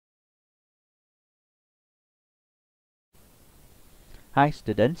Hi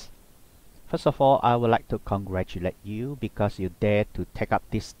students. First of all, I would like to congratulate you because you dare to take up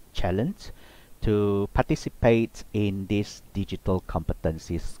this challenge to participate in this digital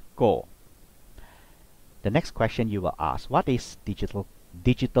competency score. The next question you will ask, what is digital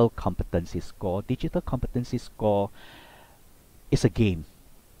competency score? Digital competency score is a game.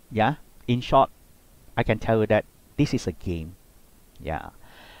 Yeah? In short, I can tell you that this is a game. Yeah.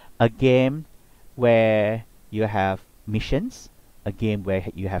 A game where you have missions, a game where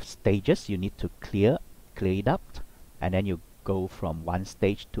you have stages you need to clear it up, and then you go from one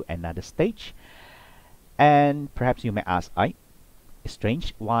stage to another stage. And perhaps you may ask, it's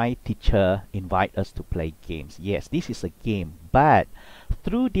strange why teacher invite us to play games. Yes, this is a game, but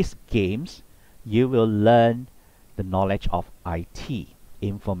through these games you will learn the knowledge of IT,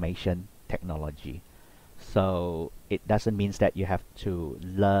 information technology. So it doesn't mean that you have to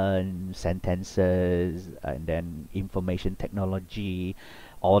learn sentences and then information technology,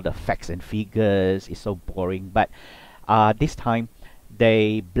 all the facts and figures is so boring. But this time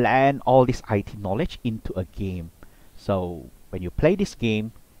they blend all this IT knowledge into a game. So when you play this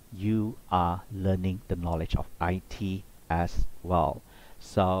game, you are learning the knowledge of IT as well.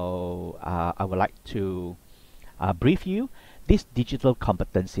 So I would like to brief you. This digital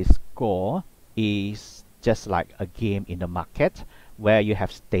competency score is just like a game in the market where you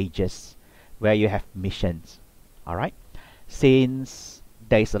have stages, where you have missions. Alright, since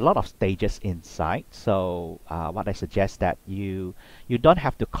there is a lot of stages inside, so what I suggest that you don't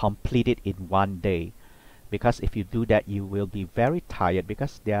have to complete it in one day, because if you do that you will be very tired,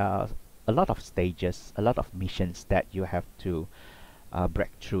 because there are a lot of stages, a lot of missions that you have to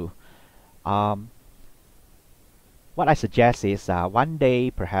break through. What I suggest is one day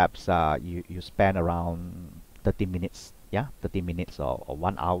perhaps you spend around 30 minutes, 30 minutes or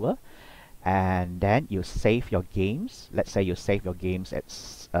 1 hour, and then you save your games. Let's say you save your games at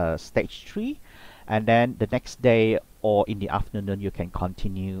stage 3, and then the next day or in the afternoon you can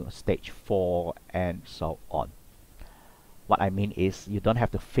continue stage 4 and so on. What I mean is you don't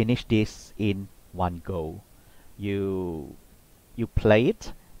have to finish this in one go. You play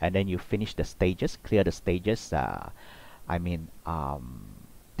it, and then you finish the stages, clear the stages. Take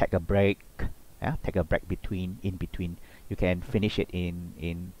a break. Take a break in between. You can finish it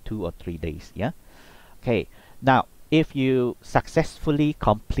in 2 or 3 days. Yeah. Okay. Now, if you successfully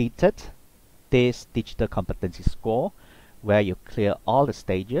completed this digital competency score, where you clear all the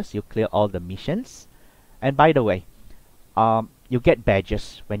stages, you clear all the missions, and by the way, you get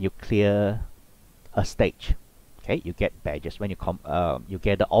badges when you clear a stage. Okay, you get badges when you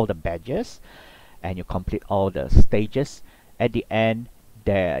gather all the badges and you complete all the stages. At the end,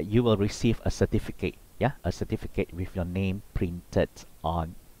 there you will receive a certificate. Yeah, a certificate with your name printed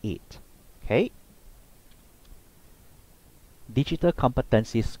on it. Okay. Digital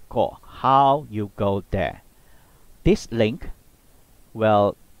competency score. How you go there? This link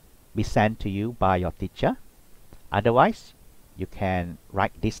will be sent to you by your teacher. Otherwise, you can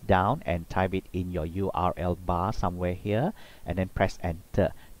write this down and type it in your URL bar somewhere here, and then press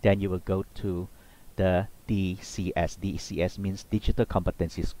enter. Then you will go to the DCS. DCS means digital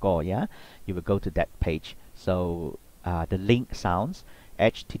competency score. Yeah, you will go to that page. So the link sounds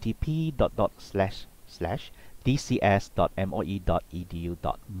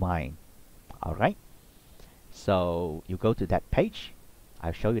http://dcs.moe.edu.mine. all right, so you go to that page.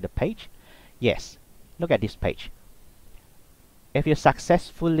 I'll show you the page. Yes, look at this page. If you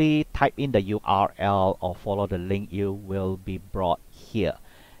successfully type in the URL or follow the link, you will be brought here.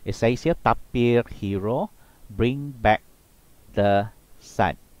 It says here, Tapir Hero, bring back the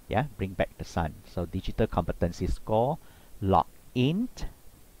sun. Yeah, bring back the sun. So digital competency score, log in.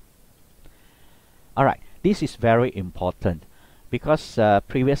 Alright, this is very important because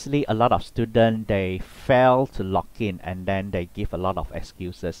previously a lot of students, they fail to log in and then they give a lot of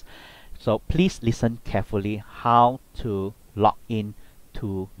excuses. So please listen carefully how to log in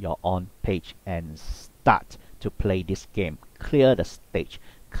to your own page and start to play this game. Clear the stage,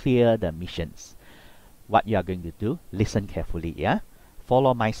 clear the missions. What you are going to do, listen carefully. Yeah,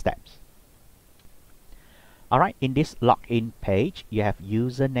 follow my steps. Alright, in this login page you have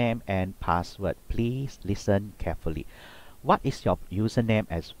username and password. Please listen carefully. What is your username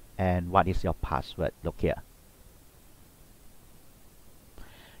and what is your password? Look here.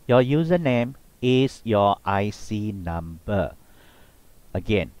 Your username is your IC number.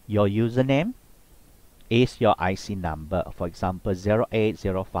 Again, your username is your IC number. For example,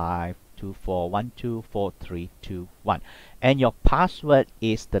 080524124321. And your password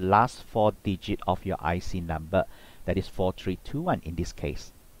is the last 4 digits of your IC number. That is 4321 in this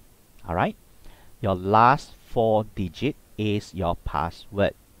case. Alright? Your last 4 digits is your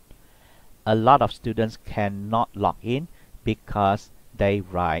password. A lot of students cannot log in because they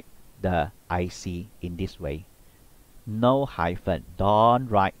write the IC in this way. No hyphen. Don't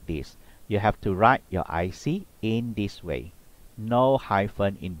write this. You have to write your IC in this way. No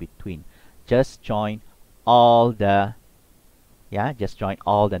hyphen in between. Just join all the just join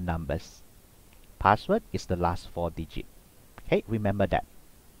all the numbers. Password is the last 4 digits. Okay, remember that.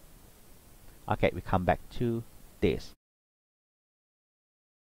 Okay, we come back to this.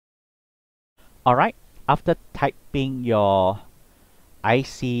 Alright, after typing your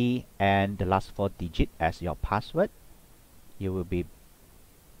IC and the last 4 digits as your password, you will be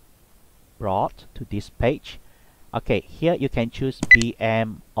brought to this page. Okay, here you can choose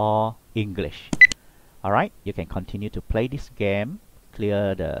BM or English. Alright, you can continue to play this game,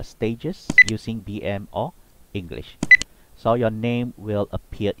 clear the stages using BM or English. So your name will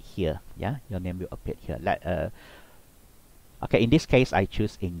appear here. Yeah, your name will appear here. Okay, in this case I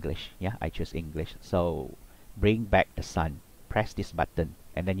choose English. Yeah, I choose English. So bring back the sun. Press this button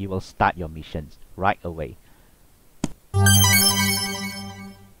and then you will start your missions right away.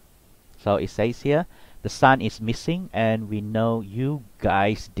 So it says here the sun is missing and we know you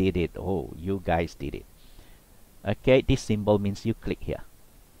guys did it. Oh, you guys did it. Okay, this symbol means you click here.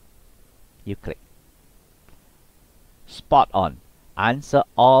 You click. Spot on. Answer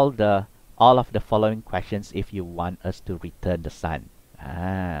all of the following questions if you want us to return the sun.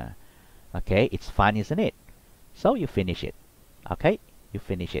 Okay, it's fun, isn't it? So you finish it. Okay, you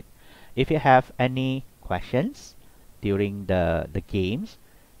finish it. If you have any questions during the games,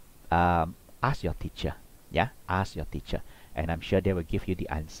 ask your teacher. Yeah, ask your teacher, and I'm sure they will give you the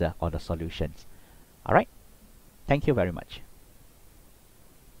answer or the solutions. All right. Thank you very much.